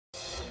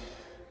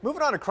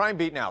Moving on to Crime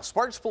Beat now.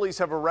 Sparks police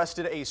have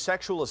arrested a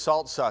sexual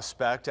assault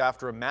suspect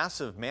after a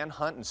massive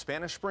manhunt in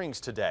Spanish Springs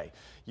today.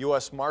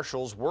 U.S.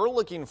 Marshals were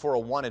looking for a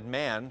wanted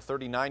man,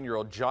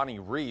 39-year-old Johnny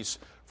Reese,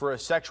 for a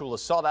sexual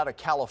assault out of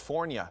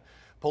California.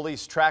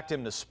 Police tracked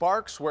him to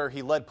Sparks, where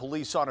he led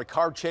police on a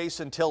car chase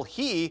until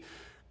he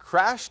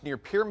crashed near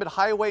Pyramid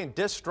Highway and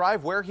Disc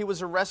Drive, where he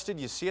was arrested.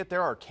 You see it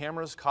there. Our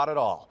cameras caught it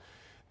all.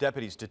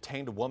 Deputies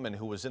detained a woman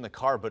who was in the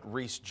car, but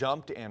Reese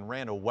jumped and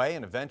ran away,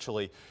 and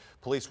eventually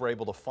police were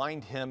able to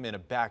find him in a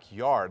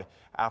backyard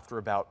after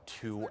about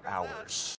 2 hours.